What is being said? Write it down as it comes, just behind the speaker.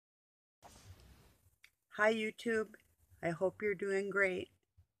Hi, YouTube. I hope you're doing great.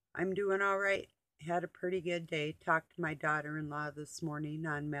 I'm doing all right. Had a pretty good day. Talked to my daughter-in-law this morning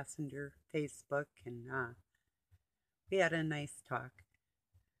on Messenger, Facebook, and we had a nice talk.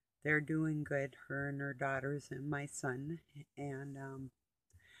 They're doing good, her and her daughters and my son. And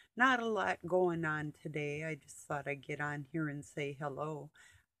not a lot going on today. I just thought I'd get on here and say hello.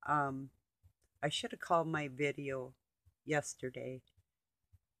 Um, I should have called my video yesterday,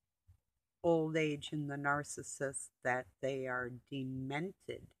 old age and the narcissist, that they are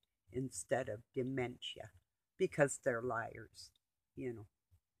demented instead of dementia because they're liars, you know,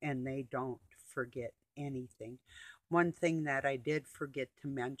 and they don't forget anything. One thing that I did forget to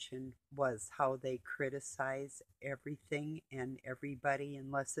mention was how they criticize everything and everybody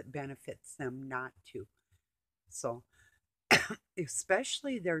unless it benefits them not to. So,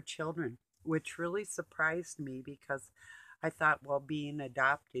 especially their children, which really surprised me because I thought, well, being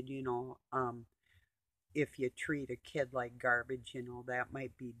adopted, if you treat a kid like garbage, that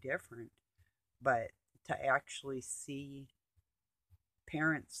might be different. But to actually see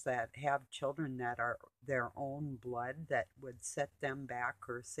parents that have children that are their own blood that would set them back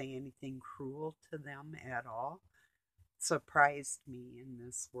or say anything cruel to them at all surprised me in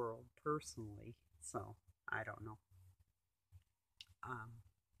this world personally. So I don't know. Um,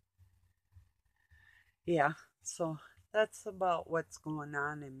 yeah, so that's about what's going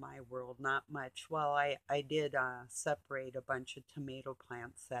on in my world. Not much. Well, I did separate a bunch of tomato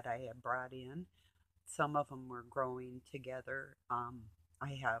plants that I had brought in. Some of them were growing together.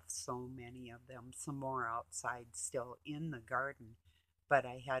 I have so many of them, some more outside still in the garden, but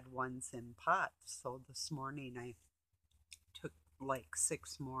I had ones in pots. So this morning I took like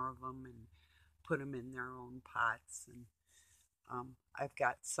six more of them and put them in their own pots. And I've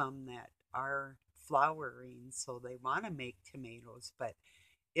got some that are flowering, so they want to make tomatoes, but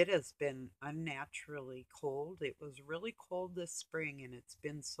it has been unnaturally cold. It was really cold this spring, and it's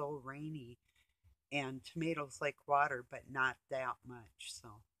been so rainy. And tomatoes like water, but not that much. So,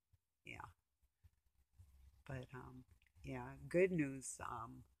 yeah. But, yeah, good news.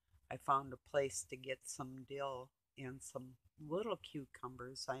 I found a place to get some dill and some little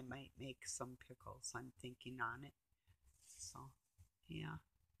cucumbers. I might make some pickles. I'm thinking on it. So, yeah.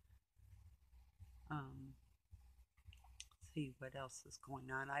 Um, see what else is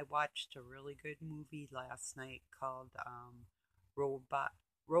going on. I watched a really good movie last night called Robot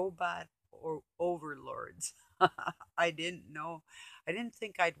Robot or Overlords. I didn't know. I didn't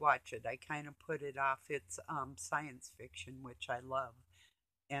think I'd watch it. I kind of put it off. It's science fiction, which I love,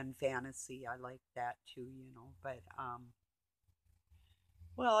 and fantasy. I like that too, But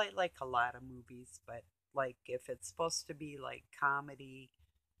well, I like a lot of movies, but like if it's supposed to be like comedy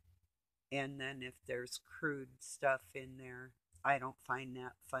and then if there's crude stuff in there, I don't find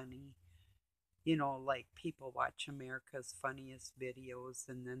that funny. Like people watch America's Funniest Videos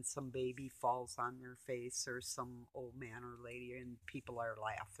and then some baby falls on their face or some old man or lady and people are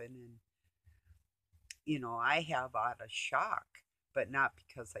laughing. And, I have out of shock, but not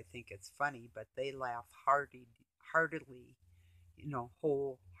because I think it's funny, but they laugh heartily,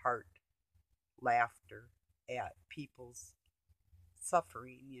 whole heart laughter at people's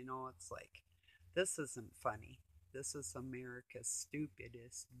suffering. It's like, this isn't funny. This is America's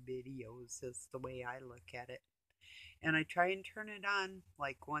stupidest videos, is the way I look at it. And I try and turn it on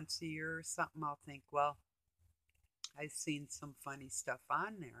like once a year or something. I'll think, well, I've seen some funny stuff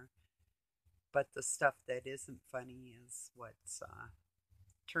on there, but the stuff that isn't funny is what's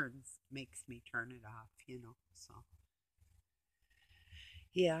makes me turn it off. So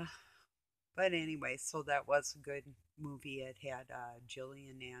yeah. But anyway, so that was a good movie. It had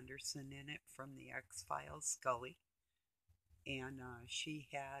Gillian Anderson in it from the X Files, Scully, and she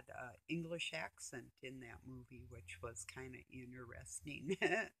had an English accent in that movie, which was kind of interesting.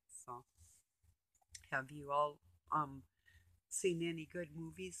 So, have you all seen any good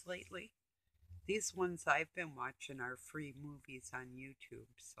movies lately? These ones I've been watching are free movies on YouTube.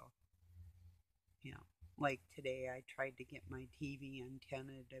 So, yeah. Like today, I tried to get my TV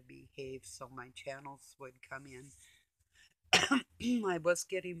antenna to behave so my channels would come in. I was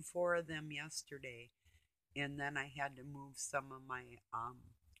getting four of them yesterday, and then I had to move some of my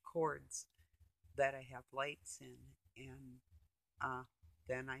cords that I have lights in, and uh,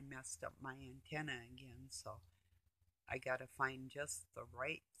 then I messed up my antenna again. So I got to find just the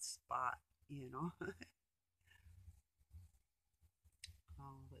right spot.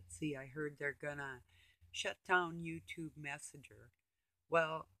 Let's see, I heard they're gonna shut down YouTube Messenger.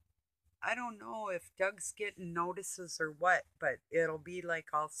 Well, I don't know if Doug's getting notices or what, but it'll be like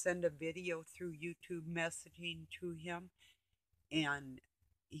I'll send a video through YouTube messaging to him, and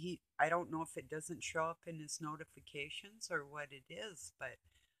I don't know if it doesn't show up in his notifications or what it is, but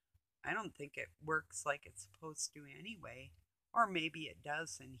I don't think it works like it's supposed to anyway. Or maybe it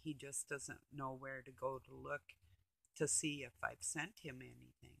does and he just doesn't know where to go to look to see if I've sent him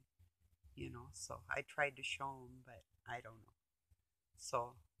anything. So I tried to show him, but I don't know.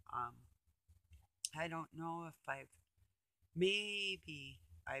 So, um, I don't know if maybe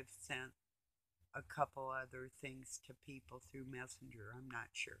I've sent a couple other things to people through Messenger. I'm not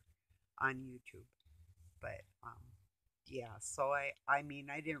sure on YouTube, but yeah. So I mean,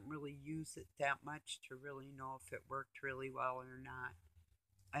 I didn't really use it that much to really know if it worked really well or not.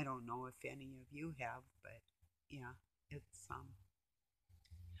 I don't know if any of you have, but yeah, it's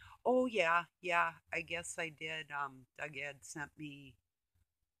Oh yeah, yeah. I guess I did. Doug had sent me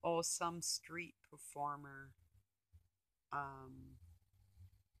some street performer. I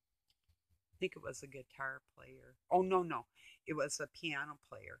think it was a guitar player. Oh no, no, it was a piano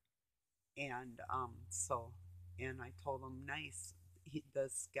player. And and I told him nice.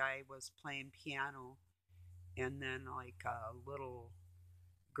 This guy was playing piano, and then like a little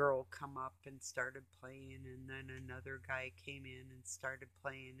girl come up and started playing, and then another guy came in and started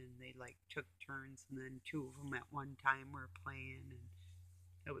playing, and they like took turns, and then two of them at one time were playing, and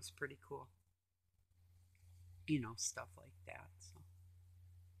it was pretty cool. Stuff like that. So,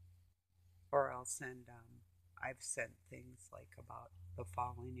 or I'll send. I've sent things like about the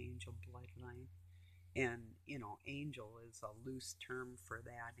fallen angel bloodline. And, angel is a loose term for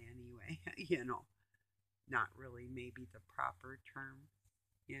that anyway, not really maybe the proper term,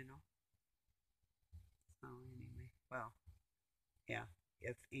 you know. So, anyway, well, yeah,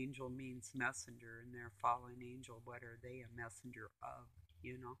 if angel means messenger and they're fallen angel, what are they a messenger of,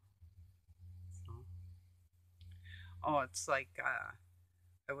 you know? So, oh, it's like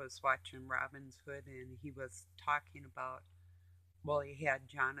I was watching Robin's Hood and he was talking about, well, he had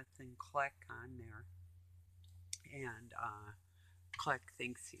Jonathan Kleck on there, and Kleck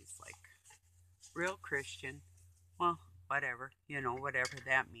thinks he's like real Christian. Well, whatever, whatever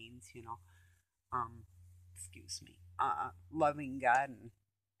that means. Um, excuse me. Loving God and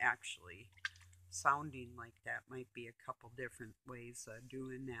actually sounding like that might be a couple different ways of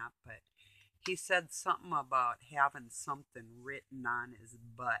doing that, but he said something about having something written on his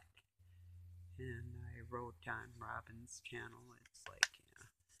butt. And I wrote on Robin's channel, it's like,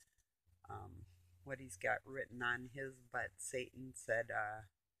 what he's got written on his butt. Satan said,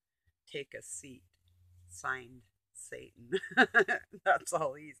 take a seat, signed Satan. That's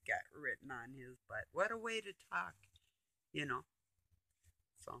all he's got written on his butt. What a way to talk, you know.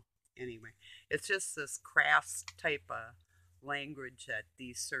 So anyway, it's just this crass type of language that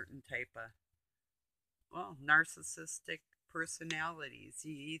these certain type of, well, narcissistic personalities,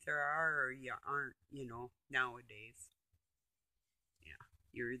 you either are or you aren't, nowadays. Yeah,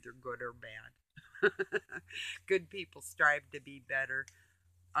 you're either good or bad. Good people strive to be better.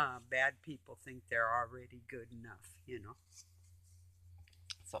 Bad people think they're already good enough.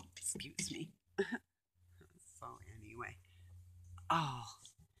 So, excuse me. So, anyway. Oh,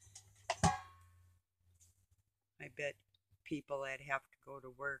 I bet people that have to go to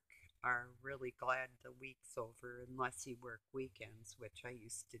work are really glad the week's over unless you work weekends, which I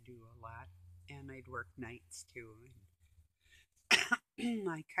used to do a lot. And I'd work nights too. And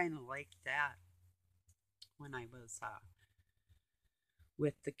I kind of liked that when I was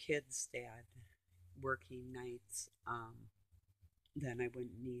with the kids' dad working nights. Then I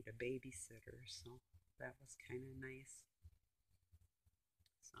wouldn't need a babysitter. So that was kind of nice.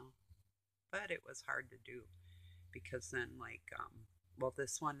 So, but it was hard to do because then, like, well,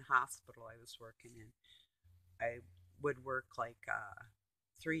 this one hospital I was working in, I would work like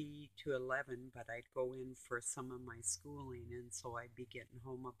 3 to 11, but I'd go in for some of my schooling, and so I'd be getting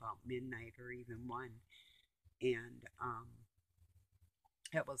home about midnight or even 1. And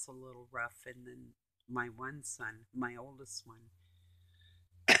it was a little rough. And then my one son, my oldest one,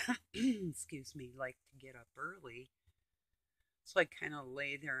 excuse me, liked to get up early. So I kind of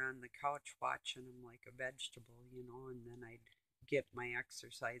lay there on the couch watching him like a vegetable, and then I'd get my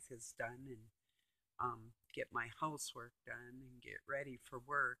exercises done and get my housework done and get ready for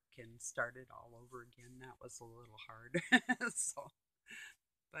work and start it all over again. That was a little hard. So,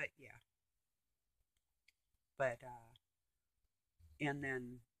 but yeah. But, and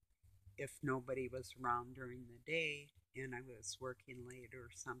then if nobody was around during the day and I was working late or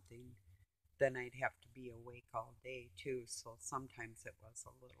something, then I'd have to be awake all day too. So sometimes it was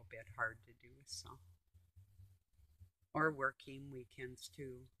a little bit hard to do. So, or working weekends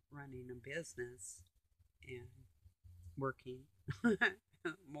too, running a business and working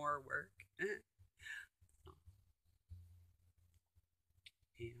more work. So,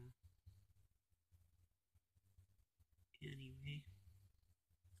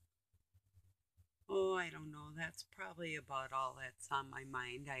 I don't know. That's probably about all that's on my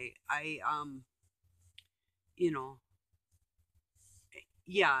mind. You know,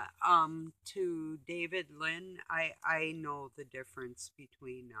 yeah, to David Lynn, I know the difference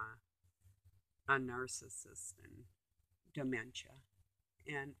between a narcissist and dementia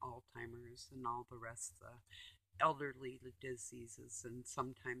and Alzheimer's and all the rest of the elderly diseases, and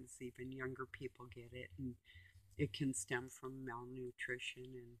sometimes even younger people get it, and it can stem from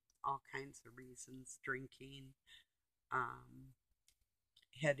malnutrition and all kinds of reasons, drinking, um,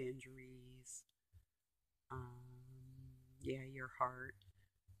 head injuries, yeah, your heart,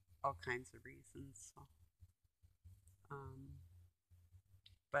 all kinds of reasons. So, um,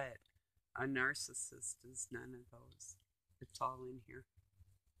 but a narcissist is none of those. It's all in here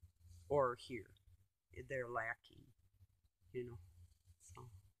or here. They're lacking, you know. So,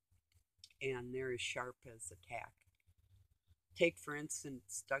 and they're as sharp as a tack. Take for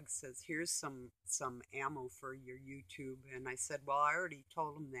instance, Doug says, "Here's some ammo for your YouTube," and I said, "Well, I already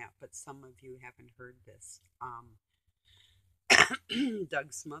told him that, but some of you haven't heard this."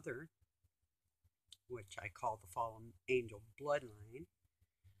 Doug's mother, which I call the fallen angel bloodline,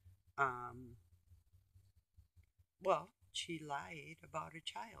 um, well, she lied about a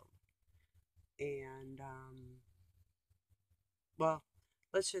child, and well,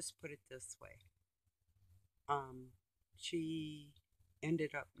 let's just put it this way: um, she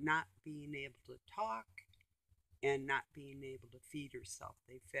ended up not being able to talk and not being able to feed herself.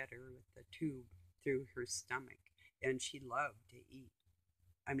 They fed her with a tube through her stomach, and she loved to eat.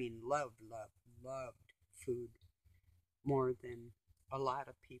 I mean, loved food more than a lot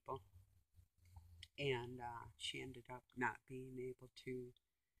of people. And she ended up not being able to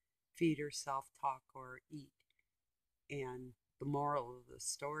feed herself, talk, or eat. And the moral of the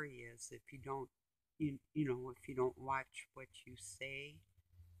story is, if you don't, if you don't watch what you say,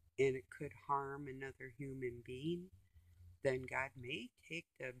 and it could harm another human being, then God may take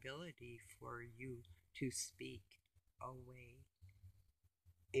the ability for you to speak away.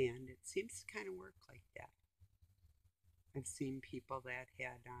 And it seems to kind of work like that. I've seen people that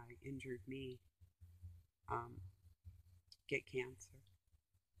had injured me um, get cancer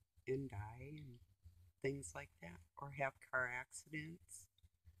and die and things like that, or have car accidents,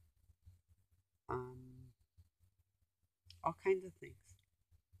 um, all kinds of things.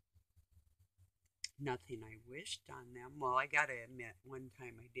 Nothing I wished on them. Well, I gotta admit, one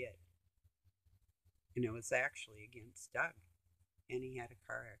time I did, and it was actually against Doug. And he had a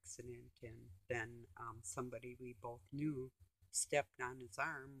car accident, and then somebody we both knew stepped on his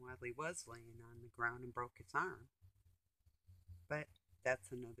arm while he was laying on the ground and broke his arm. But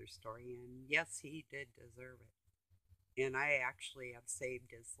that's another story, and yes, he did deserve it. And I actually have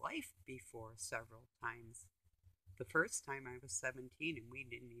saved his life before several times. The first time I was 17 and we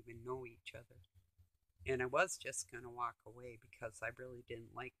didn't even know each other. And I was just going to walk away because I really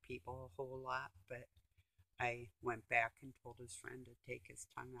didn't like people a whole lot, but I went back and told his friend to take his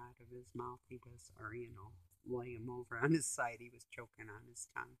tongue out of his mouth. He was, or, lay him over on his side. He was choking on his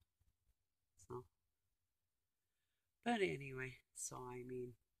tongue. So, but anyway, so I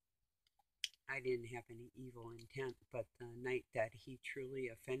mean, I didn't have any evil intent, but the night that he truly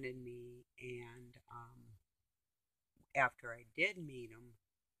offended me, and after I did meet him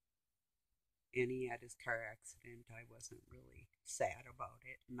and he had his car accident, I wasn't really sad about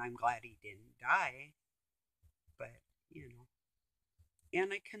it. And I'm glad he didn't die, but, you know.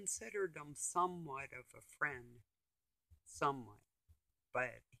 And I considered him somewhat of a friend, somewhat,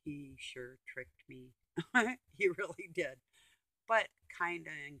 but he sure tricked me. He really did. But kinda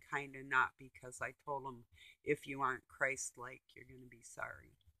and kinda not, because I told him, if you aren't Christ like, you're going to be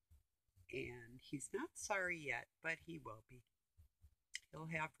sorry. And he's not sorry yet, but he will be. He'll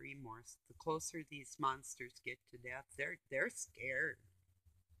have remorse. The closer these monsters get to death, they're scared,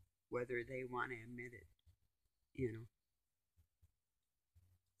 whether they want to admit it, you know.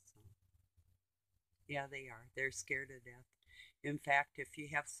 So yeah, they are. They're scared of death. In fact, if you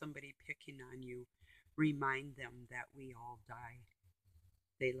have somebody picking on you, remind them that we all die.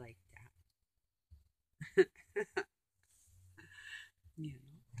 They like that. You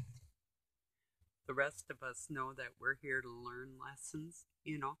know, the rest of us know that we're here to learn lessons,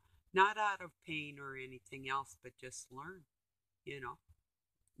 not out of pain or anything else, but just learn, you know,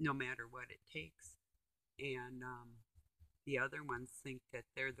 no matter what it takes. And the other ones think that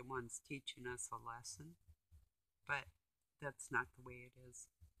they're the ones teaching us a lesson, but that's not the way it is.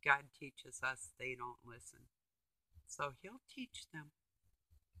 God teaches us, they don't listen. So he'll teach them,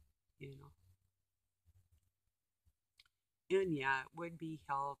 you know. And yeah, it would be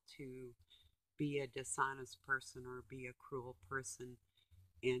hell to be a dishonest person or be a cruel person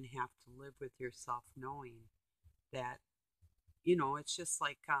and have to live with yourself knowing that, it's just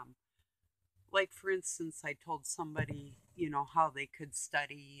like for instance, I told somebody, how they could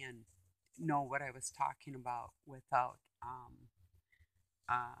study and know what I was talking about without,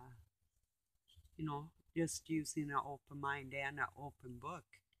 uh, just using an open mind and an open book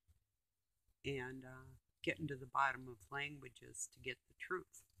and getting to the bottom of languages to get the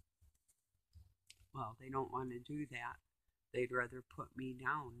truth. Well, they don't want to do that. They'd rather put me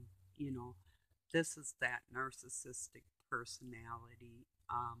down. You know, this is that narcissistic personality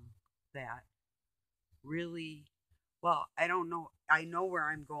that really, well, I don't know. I know where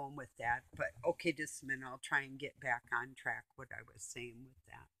I'm going with that, but okay, just a minute. I'll try and get back on track what I was saying with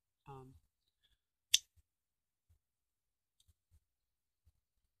that. Um,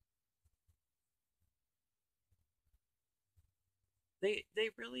 they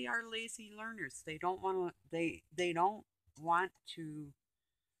really are lazy learners. They don't want to. They don't want to.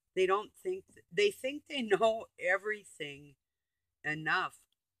 They don't think. They think they know everything enough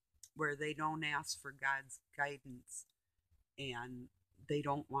where they don't ask for God's guidance and they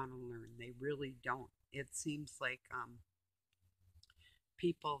don't want to learn. They really don't. It seems like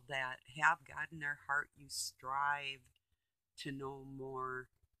people that have God in their heart, you strive to know more.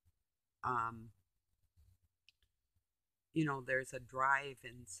 Um, there's a drive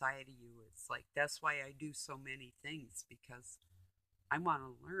inside of you. It's like that's why I do so many things because I want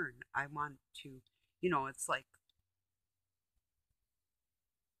to learn. I want to, it's like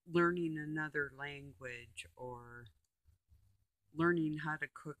learning another language or learning how to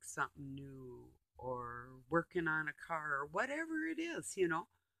cook something new or working on a car or whatever it is,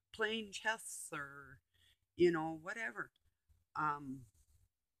 playing chess or, whatever. Um,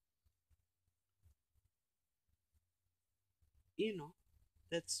 you know,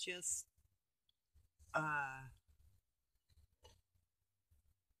 that's just, uh,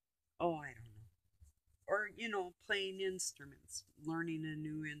 oh, I don't know. Or, playing instruments, learning a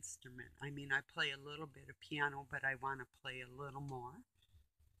new instrument. I mean, I play a little bit of piano, but I want to play a little more,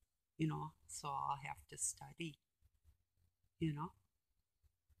 so I'll have to study, you know,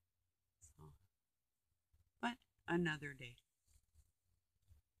 so, but another day.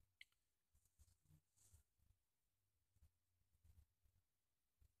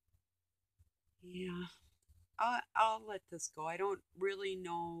 Yeah. I'll let this go. I don't really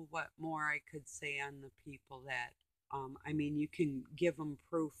know what more I could say on the people that, I mean, you can give them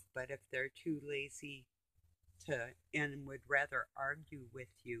proof, but if they're too lazy to and would rather argue with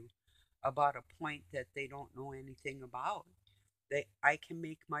you about a point that they don't know anything about, I can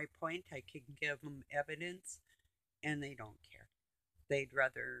make my point, I can give them evidence, and they don't care. They'd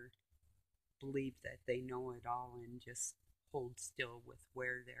rather believe that they know it all and just hold still with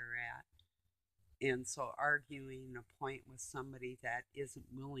where they're at. And so arguing a point with somebody that isn't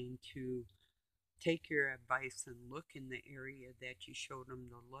willing to take your advice and look in the area that you showed them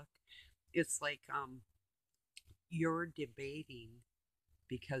to look, it's like you're debating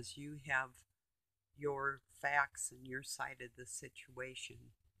because you have your facts and your side of the situation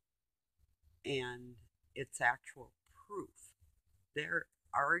and it's actual proof. They're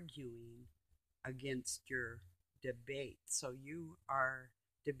arguing against your debate. So you are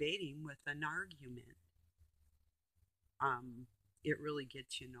debating with an argument. Um, it really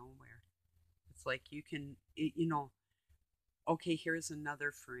gets you nowhere. It's like you can, okay, here's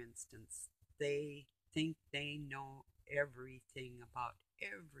another for instance. They think they know everything about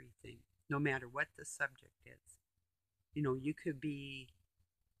everything, no matter what the subject is. You could be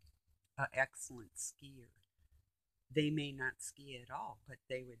an excellent skier. They may not ski at all, but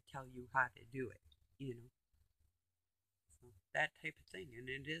they would tell you how to do it, you know. So that type of thing. And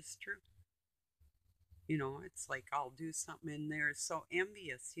it is true. It's like I'll do something and they're so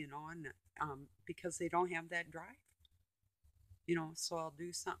envious, and because they don't have that drive. So I'll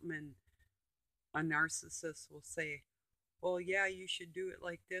do something and a narcissist will say, well, yeah, you should do it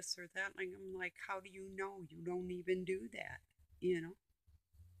like this or that. And I'm like, how do you know? You don't even do that, you know,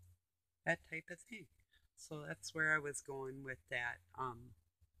 that type of thing. So that's where I was going with that.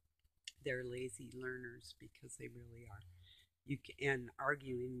 They're lazy learners because they really are. And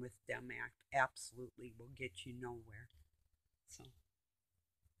arguing with them absolutely will get you nowhere. So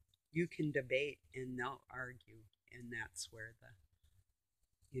you can debate and they'll argue, and that's where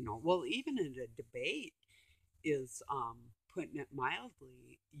well, even in a debate, is putting it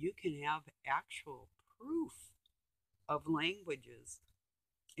mildly, you can have actual proof of languages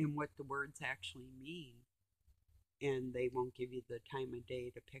and what the words actually mean. And they won't give you the time of day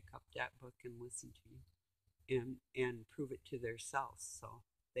to pick up that book and listen to you and prove it to themselves. So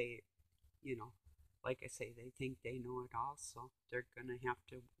they, you know, like I say, they think they know it all, so they're going to have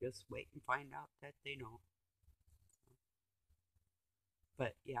to just wait and find out that they know.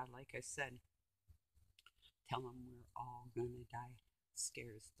 But yeah, like I said, tell them we're all going to die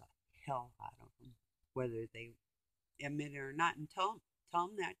scares the hell out of them, whether they admit it or not. And tell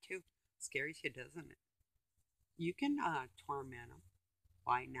them that too. Scares you, doesn't it? You can torment them.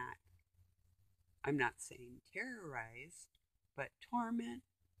 Why not? I'm not saying terrorize, but torment.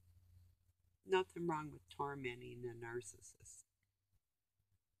 Nothing wrong with tormenting a narcissist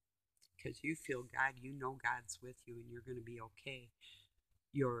because you feel God, you know God's with you, and you're going to be okay.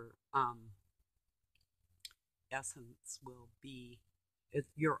 Your essence will be,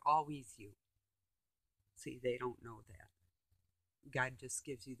 you're always you. See, they don't know that. God just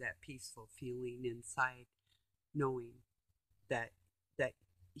gives you that peaceful feeling inside, knowing that that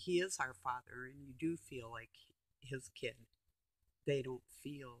He is our Father, and you do feel like His kid. They don't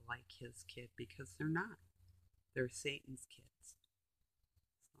feel like His kid because they're not. They're Satan's kids.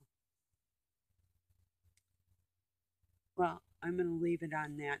 So, well, I'm going to leave it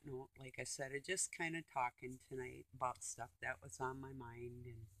on that note. Like I said, I just kind of talking tonight about stuff that was on my mind,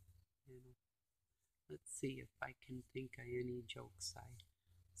 and you know, let's see if I can think of any jokes I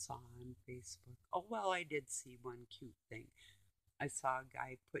saw on Facebook. Oh, well, I did see one cute thing. I saw a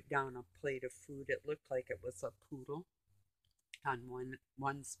guy put down a plate of food. It looked like it was a poodle on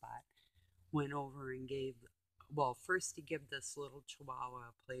one spot. Went over and gave, well, first he gave this little chihuahua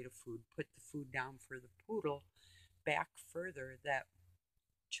a plate of food, put the food down for the poodle. Back further, that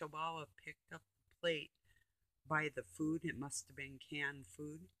chihuahua picked up the plate by the food. It must have been canned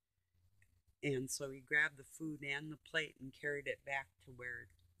food. And so he grabbed the food and the plate and carried it back to where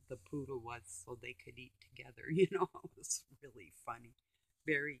the poodle was so they could eat together. You know, it was really funny.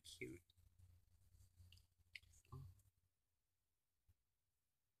 Very cute. So,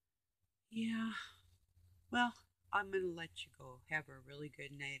 yeah. Well, I'm going to let you go. Have a really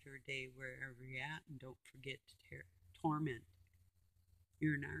good night or day wherever you're at. And don't forget to torment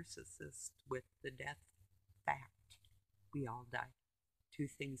your narcissist with the death fact. We all die. Two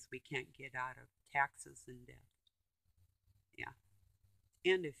things we can't get out of: taxes and death. Yeah.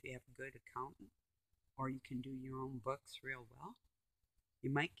 And if you have a good accountant or you can do your own books real well,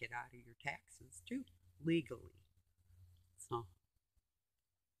 you might get out of your taxes too, legally. So,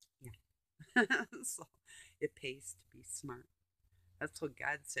 yeah. So, it pays to be smart. That's what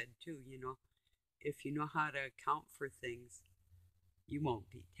God said too, you know. If you know how to account for things, you won't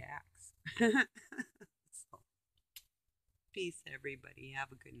be taxed. So, peace, everybody.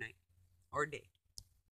 Have a good night or day.